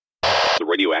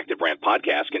Radioactive Rant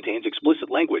podcast contains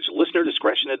explicit language. Listener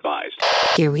discretion advised.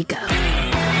 Here we go.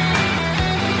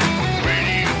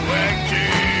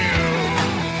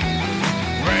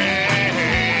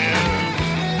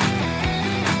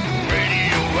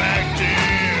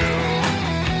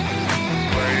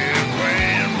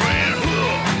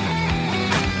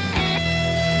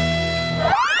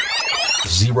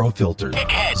 Zero filter,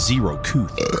 zero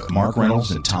couth. Mark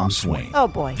Reynolds and Tom Swain. Oh,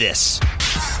 boy. This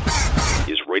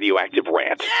is Radioactive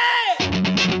Rant.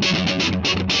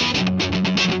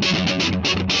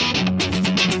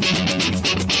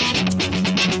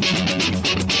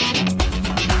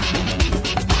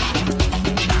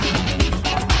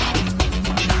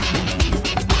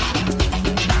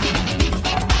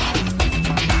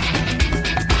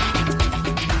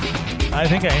 I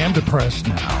think I am depressed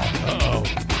now. Uh-oh.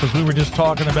 Because we were just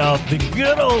talking about the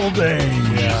good old days.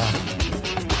 Yeah.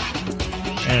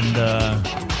 And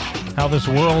how this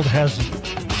world has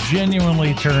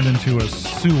genuinely turned into a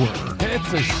sewer.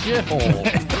 It's a shithole.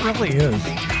 It really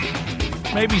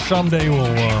is. Maybe someday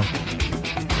we'll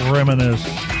reminisce.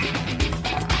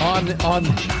 On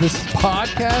this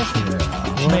podcast?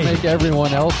 Yeah. Will it make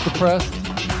everyone else depressed?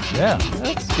 Yeah.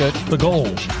 That's good. The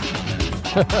goal.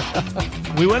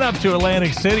 We went up to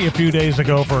Atlantic City a few days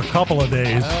ago for a couple of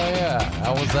days. Oh, yeah.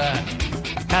 How was that?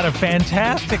 Had a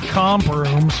fantastic comp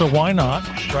room, so why not,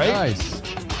 right? Nice.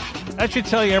 That should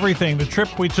tell you everything. The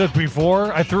trip we took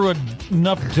before, I threw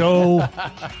enough dough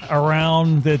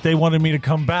around that they wanted me to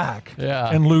come back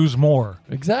and lose more.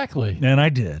 Exactly. And I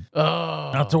did.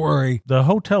 Oh. Not to worry. The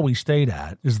hotel we stayed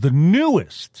at is the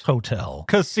newest hotel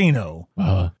casino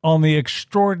on the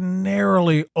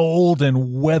extraordinarily old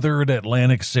and weathered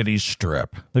Atlantic City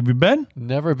Strip. Have you been?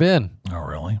 Never been. Oh,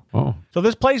 really? Oh. So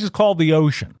this place is called The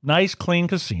Ocean. Nice, clean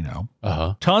casino.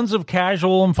 Uh-huh. Tons of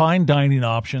casual and fine dining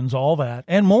options, all that,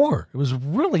 and more. It was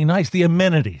really nice. The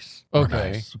amenities were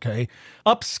Okay. nice, okay?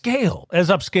 Upscale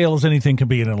as anything can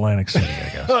be in Atlantic City, I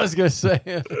guess. I was going to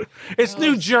say. It's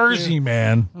New Jersey,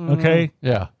 man, okay?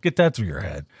 Yeah. Get that through your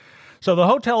head. So the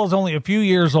hotel is only a few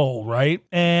years old, right?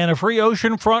 And a free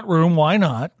ocean front room, why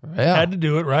not? Yeah. Had to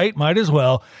do it, right? Might as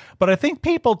well. But I think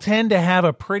people tend to have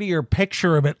a prettier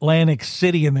picture of Atlantic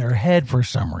City in their head for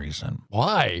some reason.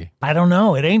 Why? I don't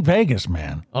know. It ain't Vegas,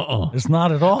 man. Uh-uh. It's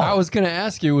not at all. I was going to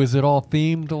ask you, is it all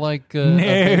themed like a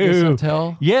Vegas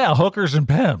hotel? Yeah, hookers and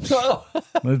pimps.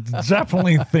 It's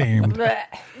definitely themed.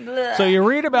 So you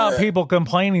read about people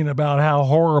complaining about how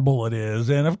horrible it is,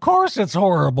 and of course it's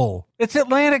horrible. It's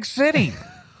Atlantic City.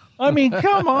 I mean,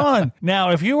 come on.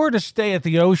 Now, if you were to stay at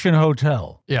the Ocean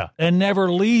Hotel and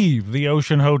never leave the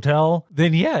Ocean Hotel,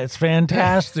 then yeah, it's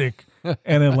fantastic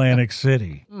in Atlantic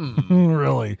City.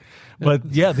 Really. But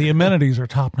yeah, the amenities are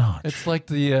top notch. It's like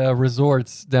the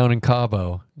resorts down in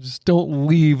Cabo. Just don't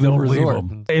leave the resort.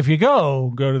 If you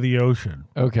go to the Ocean.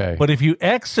 Okay. But if you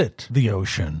exit the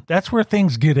Ocean, that's where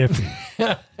things get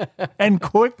iffy. And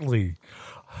quickly.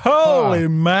 Holy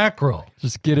mackerel.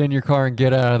 Just get in your car and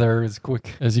get out of there as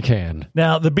quick as you can.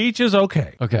 Now, the beach is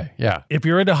okay. Okay, yeah. If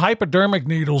you're into hypodermic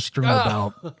needles strewn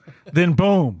about, then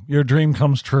boom, your dream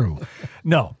comes true.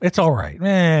 No, it's all right.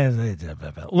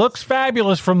 Looks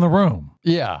fabulous from the room.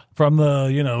 Yeah. From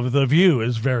the, the view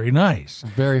is very nice.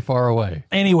 Very far away.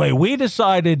 Anyway, we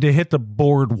decided to hit the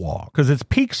boardwalk because it's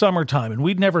peak summertime and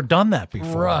we'd never done that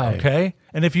before. Right. Okay.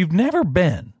 And if you've never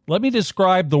been, let me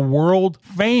describe the world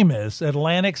famous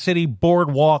Atlantic City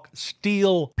Boardwalk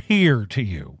Steel Pier to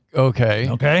you. Okay.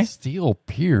 Okay. Steel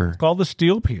Pier. It's called the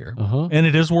Steel Pier, and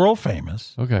it is world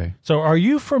famous. Okay. So are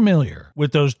you familiar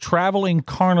with those traveling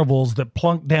carnivals that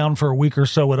plunk down for a week or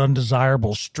so at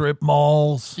undesirable strip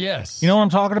malls? Yes. You know what I'm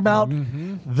talking about?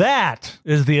 Mm-hmm. That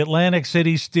is the Atlantic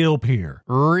City Steel Pier.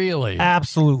 Really?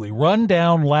 Absolutely. Run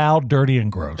down, loud, dirty,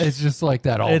 and gross. It's just like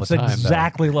that all the time. It's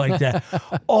exactly like that.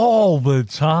 All the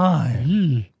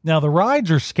time. Now, the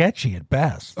rides are sketchy at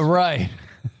best. Right.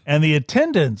 And the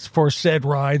attendants for said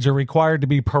rides are required to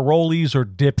be parolees or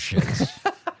dipshits.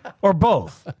 Or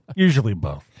both. Usually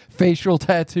both. Facial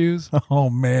tattoos. Oh,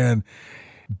 man.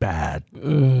 Bad.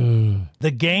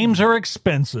 The games are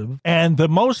expensive, and the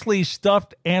mostly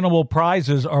stuffed animal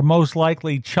prizes are most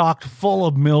likely chocked full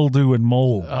of mildew and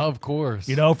mold. Of course.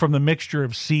 From the mixture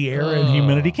of sea air and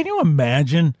humidity. Can you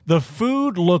imagine? The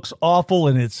food looks awful,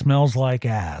 and it smells like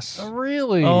ass.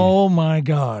 Really? Oh, my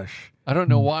gosh. I don't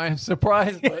know why I'm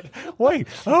surprised, but Wait.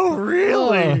 Oh,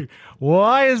 really?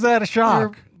 Why is that a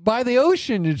shock? by the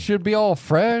ocean, it should be all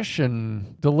fresh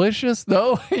and delicious.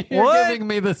 No, you're What? giving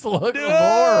me this look of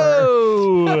horror.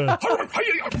 No.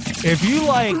 If you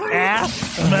like ass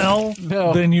smell,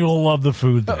 No. then you'll love the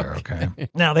food there, okay?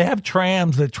 Now, they have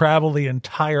trams that travel the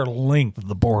entire length of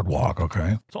the boardwalk,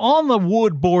 okay? It's on the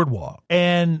wood boardwalk.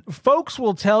 And folks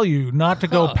will tell you not to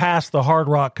go past the Hard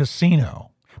Rock Casino.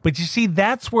 But you see,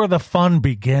 that's where the fun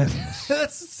begins.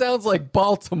 That sounds like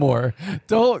Baltimore.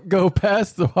 Don't go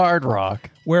past the Hard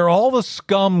Rock. Where all the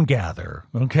scum gather,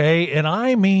 okay? And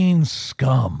I mean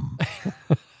scum.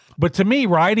 But to me,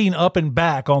 riding up and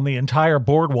back on the entire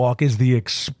boardwalk is the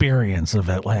experience of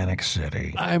Atlantic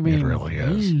City. I mean, it really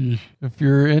is. If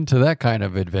you're into that kind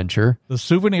of adventure. The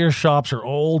souvenir shops are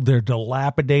old, they're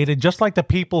dilapidated, just like the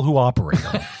people who operate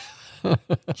them.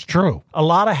 It's true. A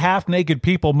lot of half-naked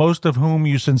people, most of whom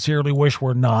you sincerely wish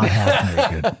were not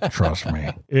half-naked. Trust me.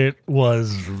 It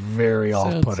was very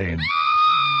off-putting.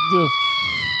 The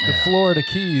Florida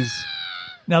Keys.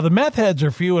 Now, the meth heads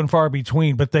are few and far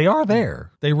between, but they are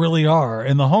there. They really are.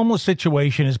 And the homeless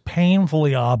situation is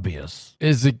painfully obvious.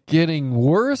 Is it getting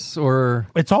worse or?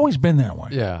 It's always been that way.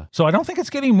 Yeah. So I don't think it's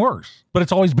getting worse, but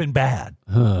it's always been bad.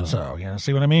 So,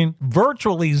 see what I mean?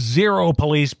 Virtually zero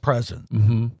police presence.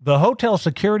 Mm-hmm. The hotel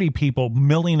security people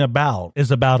milling about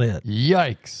is about it.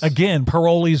 Yikes. Again,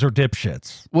 parolees or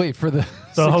dipshits. Wait, for the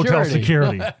Hotel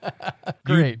security.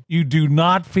 Great. You do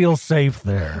not feel safe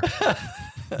there.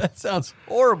 That sounds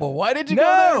horrible. Why did you go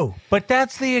there? No, but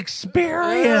that's the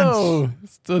experience. No,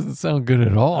 this doesn't sound good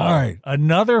at all. All right.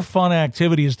 Another fun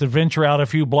activity is to venture out a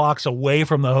few blocks away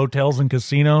from the hotels and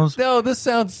casinos. No, this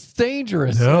sounds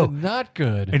dangerous. No. And not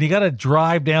good. And you got to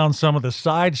drive down some of the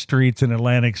side streets in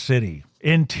Atlantic City.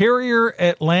 Interior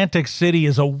Atlantic City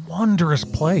is a wondrous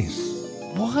place.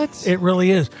 What? It really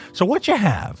is. So what you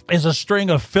have is a string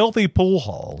of filthy pool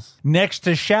halls next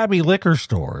to shabby liquor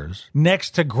stores,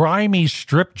 next to grimy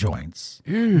strip joints,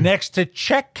 next to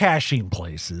check cashing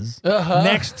places,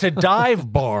 next to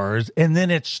dive bars, and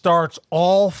then it starts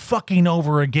all fucking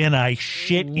over again. I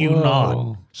shit you Whoa.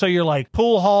 not. So you're like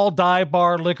pool hall, dive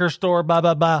bar, liquor store, blah,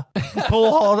 blah, blah.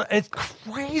 Pool hall. It's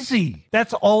crazy.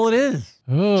 That's all it is.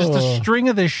 Just a string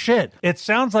of this shit. It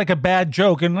sounds like a bad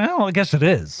joke, and well, I guess it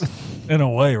is in a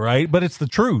way, right? But it's the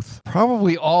truth.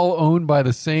 Probably all owned by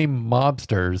the same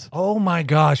mobsters. Oh my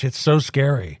gosh, it's so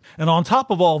scary. And on top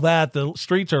of all that, the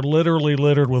streets are literally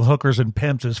littered with hookers and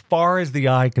pimps as far as the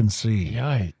eye can see.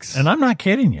 Yikes. And I'm not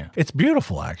kidding you. It's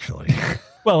beautiful, actually.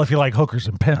 Well, if you like hookers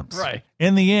and pimps. Right.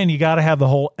 In the end, you got to have the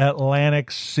whole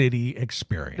Atlantic City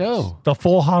experience. No. The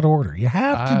full hot order. You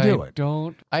have to do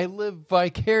it. I live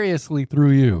vicariously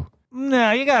through you.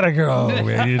 No, you got to go.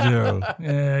 Man, you do.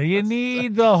 Yeah, you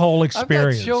need the whole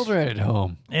experience. I've got children at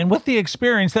home. And with the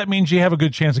experience, that means you have a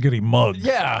good chance of getting mugged.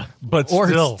 Yeah. But or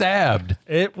still, stabbed.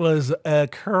 it was a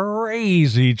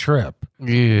crazy trip.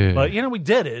 Yeah. But, we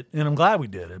did it, and I'm glad we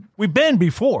did it. We've been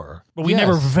before, but we Yes.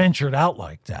 never ventured out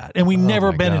like that. And we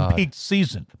never my been God. in peak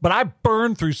season. But I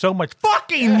burned through so much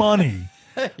fucking money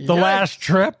the last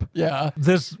trip. Yeah.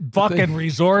 This fucking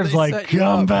resort is they like, set you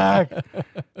come up. back.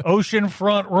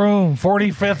 Oceanfront room,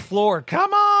 45th floor.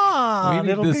 Come on. We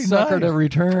need It'll this be sucker nice. to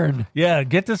return. Yeah,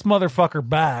 get this motherfucker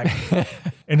back,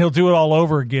 and he'll do it all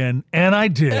over again. And I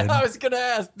did. I was going to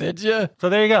ask, did you? So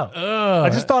there you go. I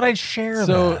just thought I'd share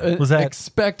So that. Was that?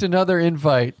 expect another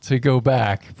invite to go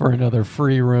back for another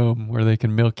free room where they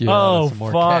can milk you out Oh, of some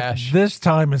more fuck. cash. This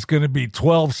time it's going to be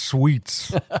 12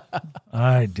 suites.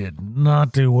 I did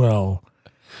not do well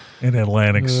in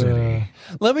Atlantic City.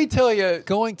 Let me tell you,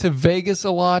 going to Vegas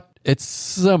a lot, it's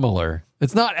similar.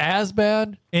 It's not as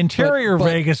bad. Interior but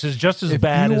Vegas is just as if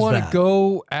bad you as want that. to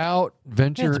go out, It's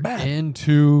venture bad.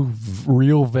 into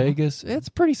real Vegas, it's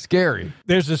pretty scary.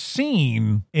 There's a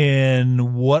scene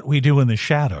in What We Do in the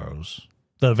Shadows,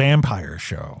 the vampire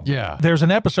show. Yeah. There's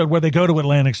an episode where they go to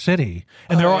Atlantic City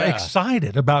and they're all yeah.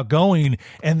 excited about going,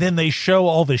 and then they show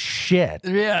all the shit.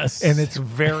 Yes. And it's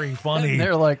very funny. And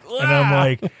they're like, and I'm "Ah."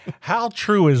 like, how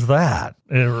true is that?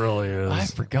 It really is. I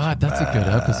forgot. That's a good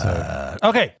episode.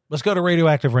 Okay, let's go to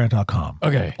radioactiverant.com.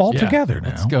 Okay. All yeah, together now.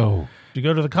 Let's go. You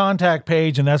go to the contact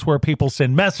page, and that's where people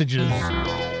send messages.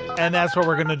 And that's what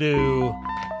we're going to do.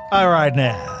 All right,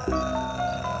 now.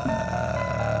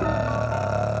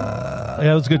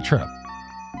 Yeah, it was a good trip.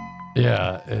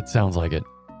 Yeah, it sounds like it.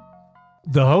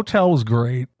 The hotel was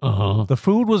great. Uh-huh. The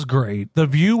food was great. The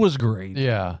view was great.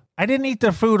 Yeah. I didn't eat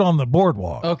the food on the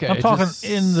boardwalk. Okay. I'm talking just-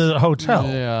 in the hotel.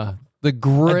 Yeah. The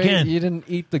gray, Again. you didn't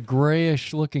eat the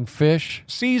grayish looking fish.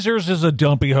 Caesars is a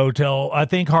dumpy hotel. I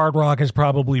think Hard Rock is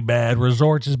probably bad.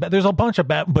 Resorts is bad. There's a bunch of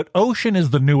bad, but Ocean is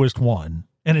the newest one.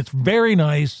 And it's very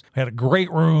nice. Had a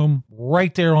great room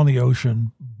right there on the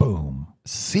ocean. Boom.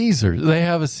 Caesars. They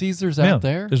have a Caesars out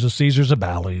there? There's a Caesars of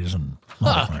Bally's and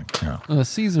everything. Yeah.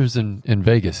 Caesars in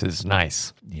Vegas is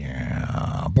nice.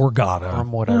 Yeah. Borgata.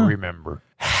 From what I remember.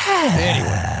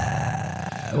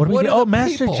 Anyway. What do we get? do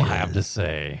messages. people have to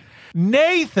say?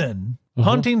 Nathan,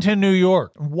 Huntington, New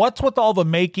York. What's with all the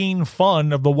making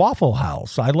fun of the Waffle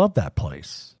House? I love that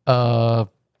place. Have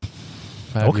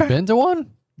you been to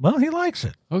one? Well, he likes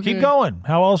it. Okay. Keep going.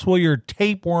 How else will your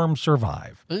tapeworm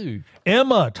survive? Ooh.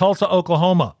 Emma, Tulsa,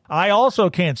 Oklahoma. I also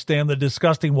can't stand the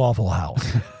disgusting Waffle House.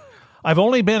 I've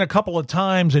only been a couple of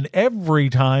times, and every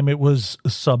time it was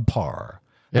subpar.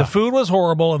 Yeah. The food was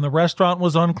horrible, and the restaurant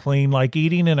was unclean, like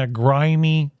eating in a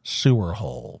grimy sewer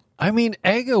hole. I mean,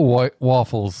 Eggo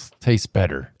waffles taste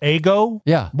better. Eggo?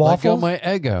 Yeah. Waffles? Like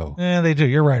my Eggo. Yeah, they do.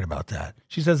 You're right about that.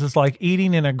 She says it's like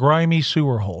eating in a grimy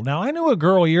sewer hole. Now, I knew a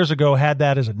girl years ago had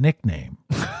that as a nickname.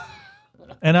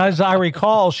 And as I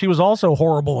recall, she was also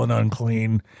horrible and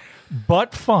unclean,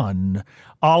 but fun.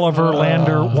 Oliver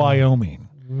Lander, Wyoming.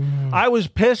 I was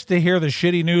pissed to hear the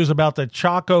shitty news about the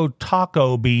Choco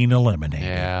Taco being eliminated.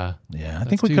 Yeah. Yeah, I That's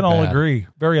think we too can all bad. agree.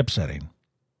 Very upsetting.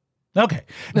 Okay.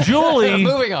 Julie.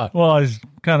 Moving on. Well, I was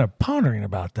kind of pondering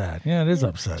about that. Yeah, it is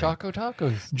upsetting. Choco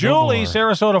tacos. Julie, No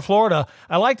more. Sarasota, Florida.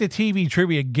 I like the TV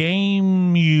trivia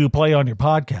game you play on your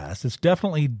podcast. It's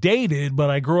definitely dated, but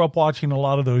I grew up watching a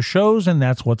lot of those shows, and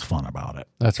that's what's fun about it.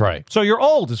 That's right. So you're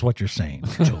old is what you're saying,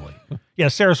 Julie. Yeah,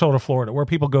 Sarasota, Florida, where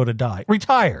people go to die.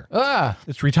 Retire. Ah.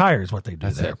 It's retire is what they do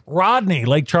there. it. Rodney,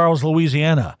 Lake Charles,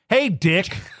 Louisiana. Hey,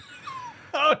 Dick.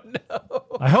 Oh, no.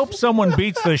 I hope someone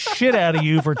beats the shit out of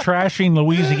you for trashing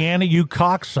Louisiana, you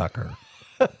cocksucker.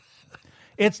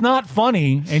 It's not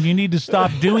funny, and you need to stop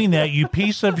doing that, you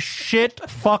piece of shit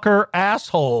fucker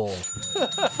asshole.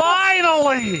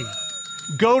 Finally!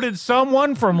 Goaded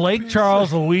someone from Lake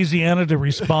Charles, Louisiana to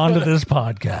respond to this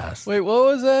podcast. Wait, what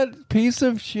was that? Piece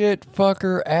of shit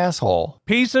fucker asshole.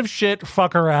 Piece of shit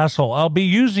fucker asshole. I'll be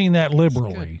using that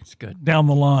liberally It's good. down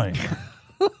the line.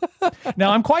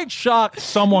 Now, I'm quite shocked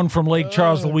someone from Lake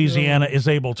Charles, Louisiana is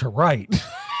able to write.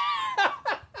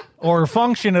 Or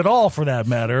function at all, for that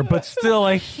matter, but still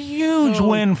a huge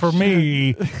win for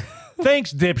me.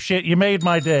 Thanks, dipshit. You made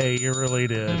my day. You really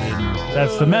did. And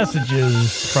that's the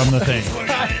messages from the thing.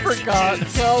 I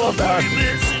forgot all about it.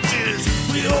 Messages.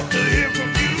 We hope to hear from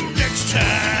you next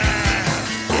time.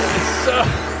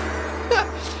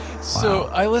 So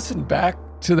I listened back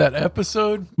to that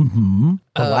episode. The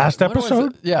last When was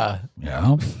episode? it? Yeah.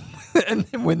 Yeah. And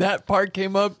then when that part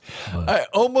came up, I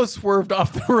almost swerved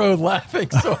off the road laughing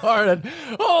so hard. And,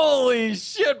 holy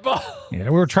shit, ball. Yeah,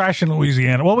 we were trashing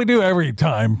Louisiana. Well, we do every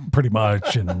time, pretty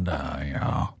much. And,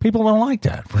 people don't like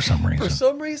that for some reason. For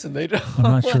some reason, they don't. I'm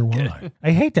not sure like why. it.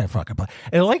 I hate that fucking place.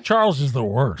 And Lake Charles is the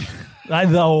worst.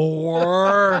 The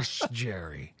worst,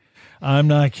 Jerry. I'm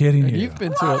not kidding you. You've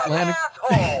been to Atlantic.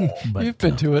 You've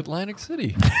been to Atlantic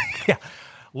City. Yeah.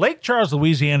 Lake Charles,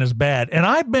 Louisiana is bad. And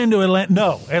I've been to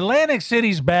Atlantic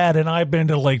City's bad, and I've been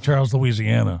to Lake Charles,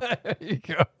 Louisiana. There you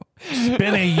go.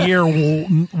 Spent a year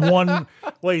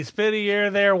spent a year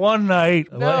there one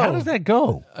night. No. How does that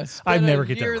go? I never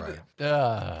get that right.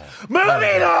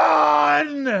 Moving on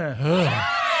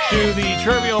to the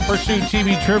Trivial Pursuit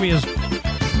TV Trivia's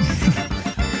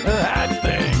That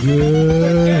thing.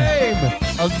 game.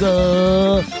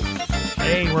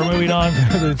 Hey, we're moving on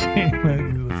to the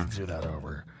team. Let's do that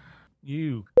over.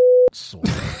 You sort.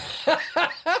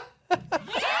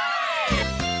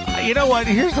 You know what?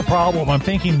 Here's the problem. I'm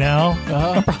thinking now.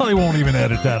 I probably won't even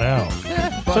edit that out.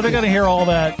 So they're going to hear all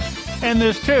that and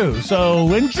this too.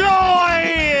 So enjoy.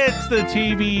 It's the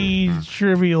TV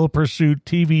Trivial Pursuit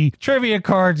TV Trivia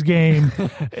Cards game.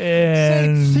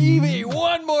 And Say TV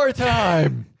one more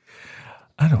time.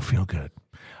 I don't feel good.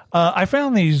 I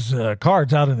found these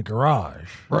cards out in the garage.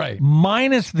 Right.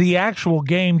 Minus the actual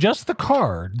game, just the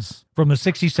cards from the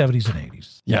 60s, 70s, and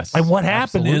 80s. Yes. And what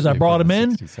happened is I absolutely, brought from them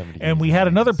the in, 60s, 70s, and we had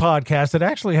another podcast that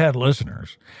actually had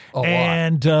listeners. A lot.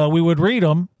 And we would read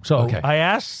them. So Okay. I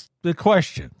asked the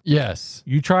question. Yes.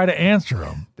 You try to answer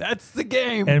them. That's the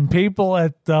game. And people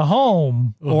at the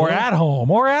home, or at home,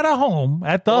 or at a home,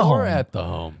 at the home, or at the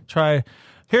home. try.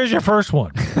 Here's your first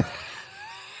one.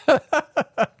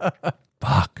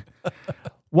 Fuck.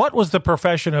 What was the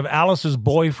profession of Alice's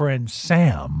boyfriend,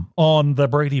 Sam, on the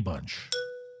Brady Bunch?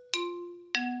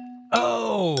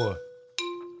 Oh.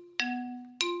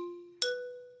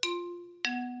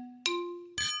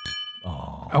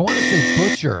 I want to say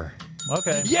butcher.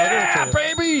 Okay. Yeah,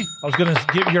 baby. I was going to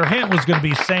give your hint was going to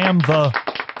be Sam the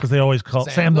because they always call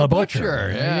Sam the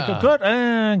Butcher. Yeah.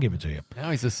 Good. Give it to you. Now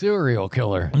he's a serial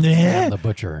killer. Yeah. Sam the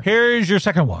Butcher. Here's your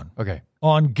second one. Okay.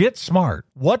 On Get Smart,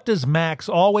 what does Max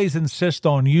always insist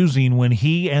on using when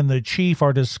he and the chief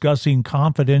are discussing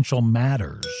confidential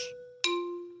matters?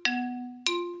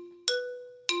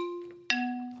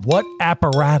 What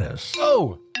apparatus?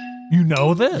 Oh, You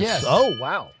know this? Yes. Oh,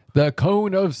 wow. the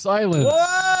cone of silence.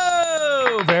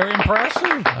 Whoa! Very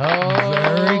impressive.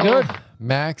 Oh, Very good.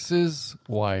 Max's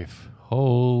wife.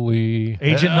 Holy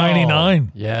Agent hell.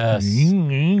 99. Yes.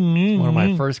 One One of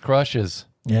my first crushes.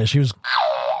 Yeah, she was.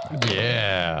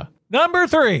 Yeah. Number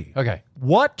 3. Okay.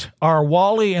 What are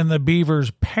Wally and the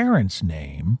Beaver's parents'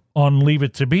 name on Leave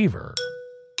It to Beaver?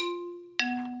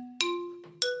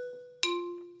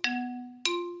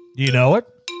 Do you know it?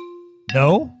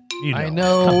 No? You I it.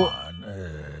 know- Come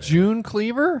on. June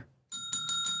Cleaver?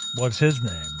 What's his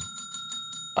name?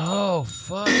 Oh,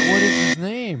 fuck. What is his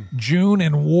name? June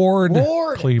and Ward,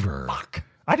 Ward. Cleaver. Fuck.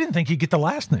 I didn't think you'd get the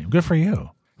last name. Good for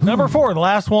you. Number 4, the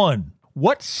last one.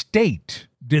 What state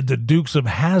did the Dukes of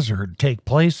Hazzard take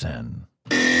place in?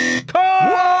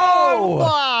 Whoa!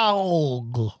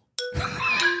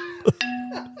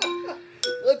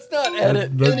 Let's not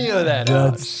edit any of that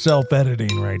out. That's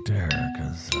self-editing right there.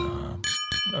 Because,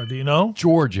 do you know?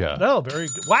 Georgia. No, very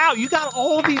good. Wow, you got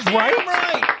all of these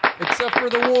right? Except for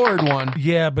the Ward one.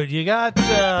 Yeah, but you got most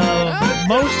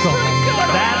of them.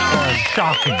 That's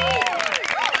shocking.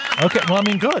 Okay, well, I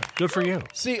mean, good. Good for you.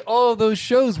 See, all of those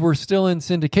shows were still in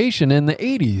syndication in the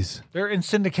 80s. They're in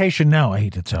syndication now, I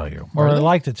hate to tell you. Or Are I they?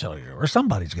 like to tell you. Or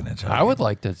somebody's going to tell you. I would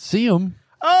like to see them.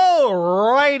 All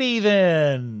righty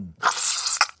then.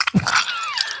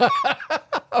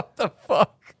 What the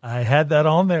fuck? I had that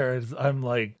on there. I'm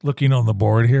like looking on the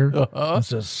board here. It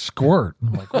says squirt.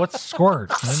 I'm like, what's squirt?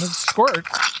 And it's squirt.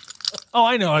 Oh,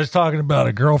 I know. I was talking about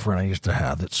a girlfriend I used to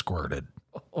have that squirted.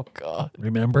 Oh, God.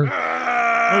 Remember?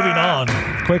 Moving on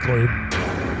quickly.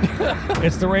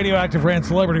 It's the Radioactive Rant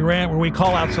Celebrity Rant, where we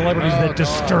call out celebrities that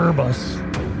disturb us.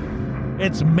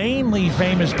 It's mainly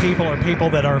famous people or people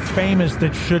that are famous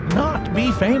that should not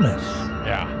be famous.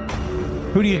 Yeah.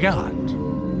 Who do you got?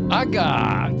 I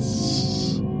got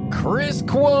Chris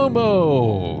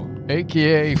Cuomo,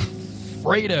 a.k.a.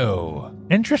 Fredo.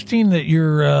 Interesting that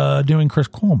you're doing Chris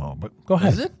Cuomo, but go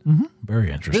ahead. Is it? Mm-hmm.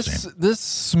 Very interesting. This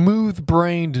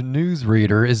smooth-brained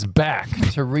newsreader is back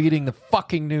to reading the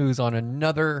fucking news on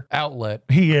another outlet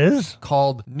He is?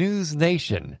 called News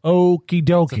Nation. Okie It's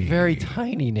a dokie. very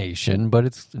tiny nation, but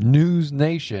it's News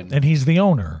Nation. And he's the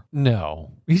owner.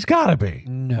 No. He's got to be.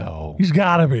 No. He's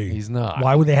got to be. He's not.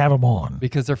 Why would they have him on?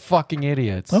 Because they're fucking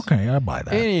idiots. Okay, I buy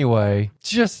that. Anyway,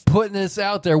 just putting this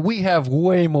out there, we have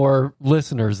way more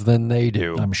listeners than they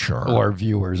do. I'm sure. Or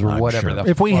viewers or I'm whatever sure. the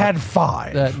If we fuck had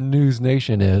 5. that News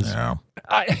Nation is. Yeah.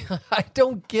 I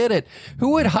don't get it.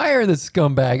 Who would hire this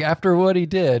scumbag after what he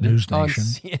did News on Nation.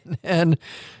 CNN?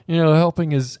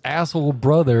 Helping his asshole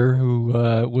brother who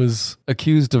was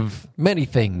accused of many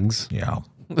things. Yeah.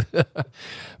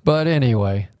 But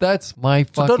anyway, that's my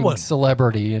good fucking one.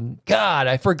 celebrity. And God,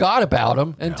 I forgot about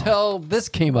him until this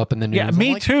came up in the news. Yeah, I'm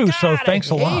me like, too, so God,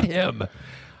 thanks I a lot. hate him.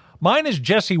 Mine is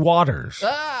Jesse Waters.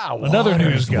 Another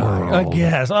news guy. I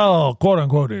guess. Oh, quote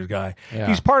unquote news guy. Yeah.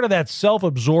 He's part of that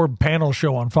self-absorbed panel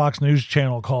show on Fox News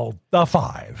Channel called The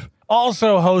Five.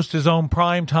 Also hosts his own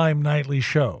primetime nightly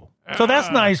show. So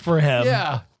that's nice for him.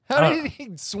 Yeah. How did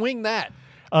he swing that?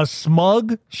 A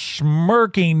smug,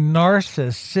 smirking,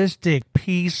 narcissistic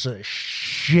piece of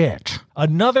shit.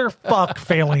 Another fuck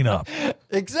failing up.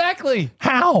 Exactly.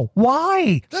 How?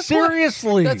 Why? That's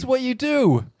Seriously. That's what you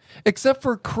do. Except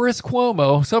for Chris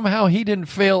Cuomo, somehow he didn't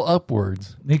fail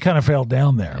upwards. He kind of fell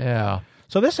down there. Yeah.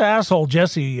 So this asshole,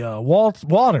 Jesse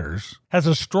Waters, has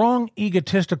a strong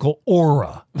egotistical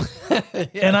aura.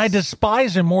 And I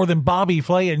despise him more than Bobby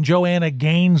Flay and Joanna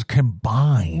Gaines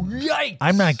combined. Yikes.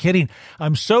 I'm not kidding.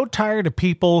 I'm so tired of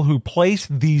people who place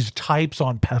these types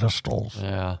on pedestals.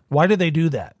 Yeah. Why do they do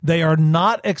that? They are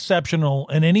not exceptional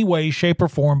in any way, shape, or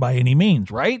form by any means,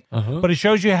 right? But it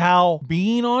shows you how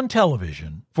being on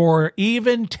television for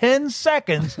even 10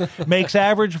 seconds makes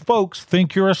average folks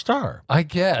think you're a star, I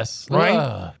guess.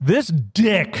 right? This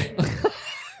dick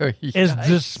is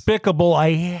despicable.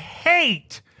 I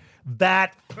hate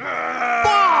that. Fuck!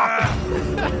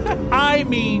 I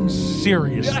mean,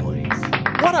 seriously.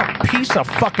 What a piece of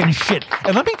fucking shit.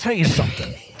 And let me tell you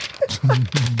something.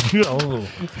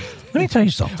 Let me tell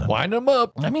you something. Wind him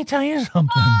up. Let me tell you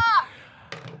something.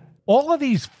 All of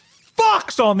these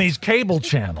fucks on these cable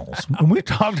channels, and we've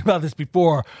talked about this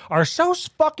before, are so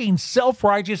fucking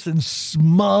self-righteous and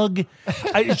smug.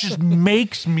 It just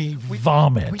makes me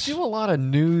vomit. We do a lot of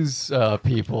news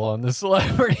people on the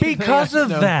celebrity Because thing. of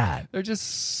that. They're just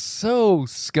so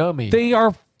scummy. They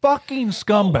are fucking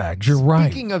scumbags. You're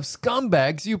right. Speaking of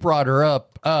scumbags, you brought her up.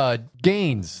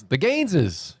 Gaines. The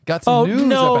Gaineses got some news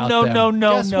about them.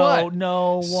 Guess what?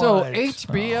 So what?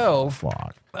 HBO.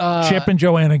 Fuck. Chip and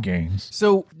Joanna Gaines.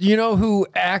 So you know who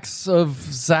Axe of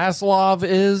Zaslav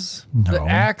is? No. The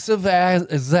Axe of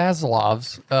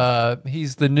Zaslavs.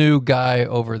 He's the new guy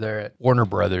over there at Warner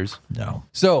Brothers. No.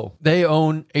 So they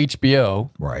own HBO.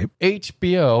 Right.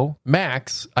 HBO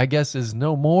Max, I guess, is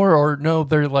no more, or no,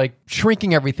 they're like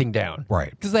shrinking everything down.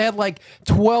 Right. Because they had like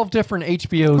 12 different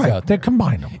HBOs Right. out They there.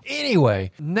 combine them.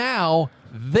 Anyway, now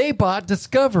they bought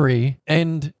Discovery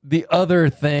and the other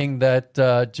thing that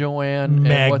Joanne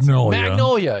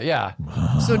Magnolia, yeah.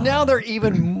 So now they're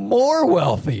even more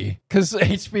wealthy because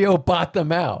HBO bought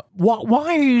them out.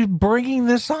 Why are you bringing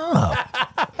this up?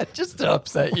 Just to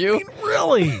upset you.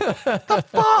 Really? The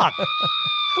fuck? I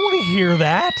want to hear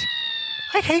that.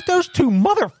 I hate those two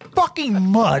motherfucking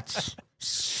mutts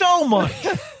so much.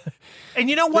 And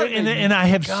you know what? And I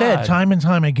have said God. time and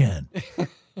time again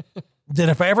that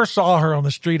if I ever saw her on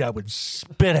the street, I would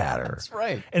spit at her. That's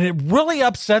right. And it really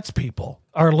upsets people,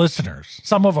 our listeners,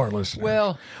 some of our listeners.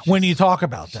 Well, when you talk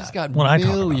about that, She's got when I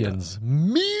talk about that.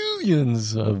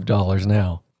 millions of dollars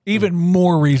now. Even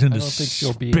more reason I to don't think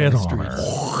she'll be spit on the on her.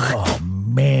 streets. Oh,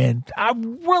 man. I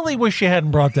really wish you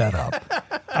hadn't brought that up.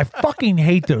 I fucking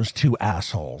hate those two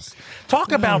assholes.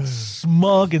 Talk about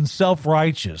smug and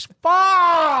self-righteous.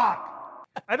 Fuck!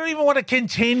 I don't even want to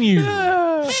continue.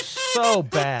 So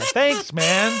bad. Thanks,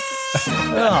 man.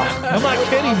 Ugh, I'm not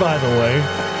kidding, by the way.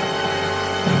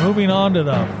 Moving on to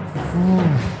the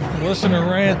listener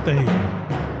rant thing.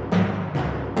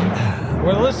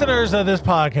 Where the listeners of this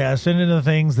podcast send in the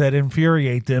things that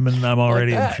infuriate them, and I'm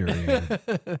already infuriated.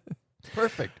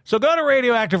 Perfect. So go to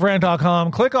radioactiverant.com,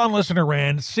 click on Listener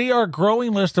Rant, see our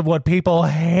growing list of what people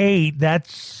hate.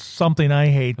 That's something I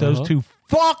hate. Those two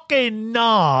fucking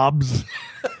knobs.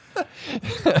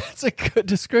 That's a good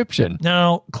description.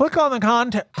 Now, click on the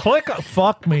content.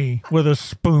 Fuck me with a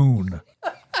spoon.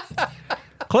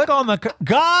 Click on the...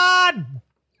 God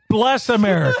bless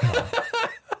America.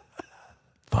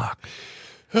 Fuck.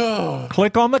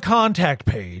 Click on the contact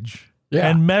page. Yeah.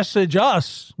 And message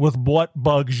us with what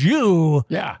bugs you.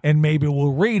 Yeah. And maybe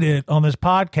we'll read it on this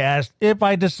podcast if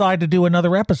I decide to do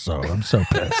another episode. I'm so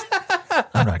pissed.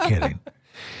 I'm not kidding.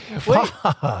 Wait,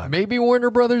 maybe Warner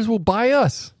Brothers will buy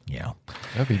us. Yeah.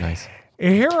 That'd be nice.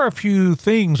 Here are a few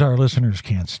things our listeners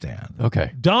can't stand.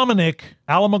 Okay. Dominic,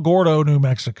 Alamogordo, New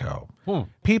Mexico.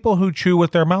 People who chew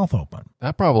with their mouth open.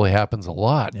 That probably happens a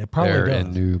lot It probably there does.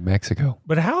 in New Mexico.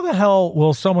 But how the hell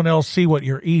will someone else see what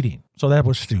you're eating? So that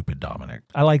was stupid, Dominic.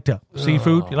 I like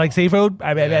seafood. You like seafood?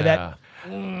 I bet that.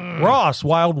 Ross,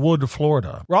 Wildwood,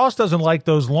 Florida. Ross doesn't like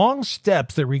those long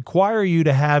steps that require you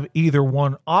to have either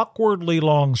one awkwardly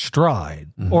long stride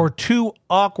or two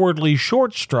awkwardly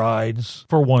short strides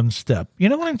for one step. You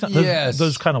know what I'm talking about? Yes.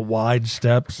 Those kind of wide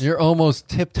steps. You're almost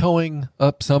tiptoeing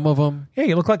up some of them. Yeah,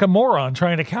 you look like a moron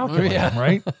trying to calculate them,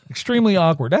 right? Extremely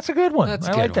awkward. That's a good one. That's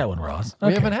a I good like one. that one, Ross. We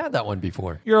Okay. haven't had that one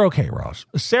before. You're okay, Ross.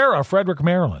 Sarah, Frederick,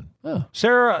 Maryland. Oh.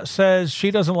 Sarah says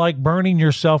she doesn't like burning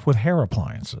yourself with hair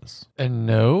appliances. And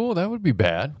no, that would be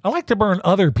bad. I like to burn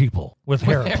other people with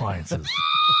hair appliances.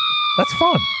 That's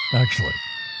fun, actually.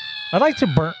 I like to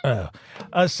burn.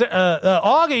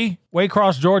 Augie,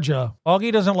 Waycross, Georgia.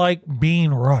 Augie doesn't like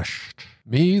being rushed.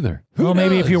 Me either. Who Well,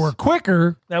 maybe if you does? were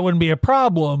quicker, that wouldn't be a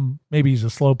problem. Maybe he's a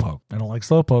slowpoke. I don't like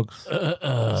slowpokes.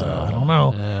 So I don't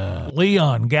know.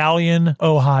 Leon, Galleon,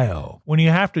 Ohio. When you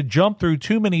have to jump through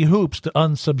too many hoops to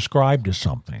unsubscribe to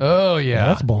something. Oh, yeah.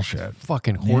 That's bullshit.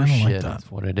 fucking Yeah, I don't horseshit. like that.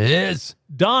 That's what it is.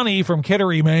 Donnie from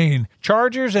Kittery, Maine.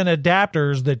 Chargers and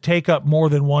adapters that take up more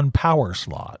than one power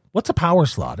slot. What's a power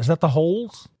slot? Is that the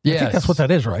holes? I think Yes. that's what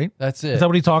that is, right? That's it. Is that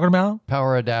what he's talking about?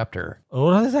 Power adapter. Oh,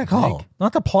 what is that called?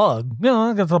 Not the plug.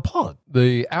 No, that's the plug.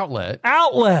 The outlet.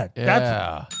 Outlet. Yeah.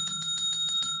 That's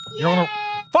you don't know.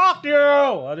 Fuck you!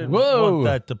 I didn't Whoa. want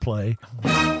that to play. Is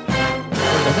that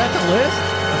What? the list?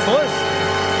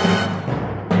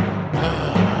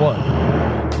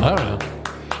 I don't know.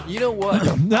 You know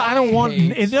what? No, I don't want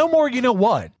hate- no more. You know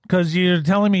what? because you're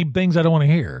telling me things I don't want to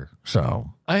hear. So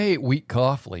I hate weak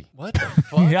coffee. What the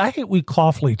fuck? yeah, I hate weak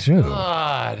coffee too.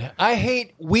 God, I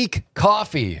hate weak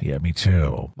coffee. Yeah, me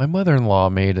too. My mother-in-law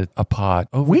made a pot.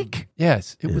 Weak?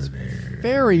 Yes, it was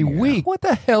very weak. What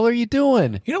the hell are you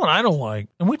doing? You know what I don't like?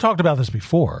 And we talked about this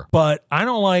before, but I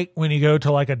don't like when you go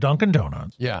to like a Dunkin'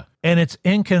 Donuts. Yeah. And it's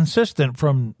inconsistent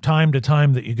from time to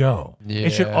time that you go. Yeah.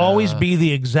 It should always be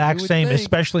the exact same, think.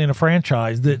 especially in a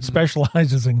franchise that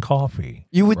specializes in coffee.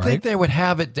 You would right? think they would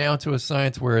have it down to a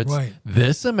science where it's Right.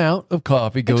 this amount of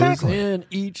coffee goes Exactly. in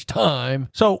each time.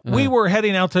 So we were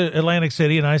heading out to Atlantic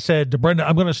City, and I said to Brenda,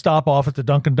 I'm going to stop off at the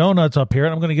Dunkin' Donuts up here,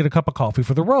 and I'm going to get a cup of coffee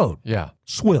for the road. Yeah.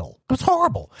 Swill. It was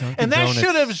horrible. And that Donuts.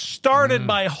 should have started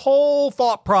my whole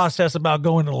thought process about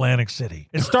going to Atlantic City.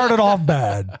 It started off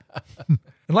bad.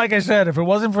 And like I said, if it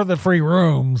wasn't for the free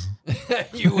rooms,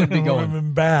 You would be it would have going.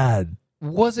 been bad.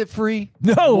 Was it free?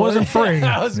 No, it wasn't free.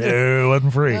 I was gonna- No, it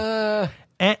wasn't free.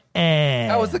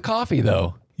 How was the coffee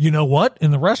though? You know what?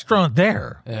 In the restaurant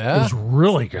there, Yeah? it was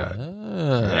really good.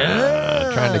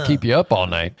 Trying to keep you up all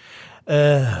night.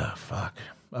 Fuck.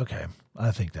 Okay.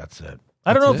 I think that's it.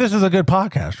 I don't know if this is a good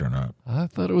podcast or not. I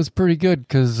thought it was pretty good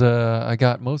because I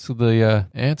got most of the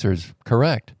answers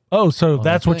correct. Oh, so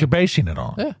that's what thing. you're basing it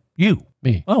on? Yeah. You.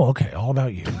 Me. Oh, okay. All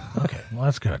about you. Okay. Well,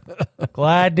 that's good.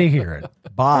 Glad to hear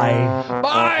it. Bye.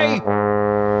 Bye.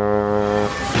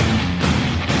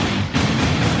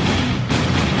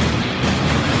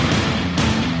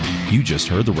 You just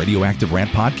heard the Radioactive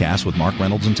Rant podcast with Mark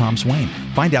Reynolds and Tom Swain.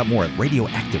 Find out more at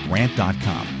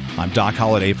radioactiverant.com. I'm Doc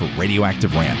Holliday for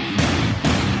Radioactive Rant.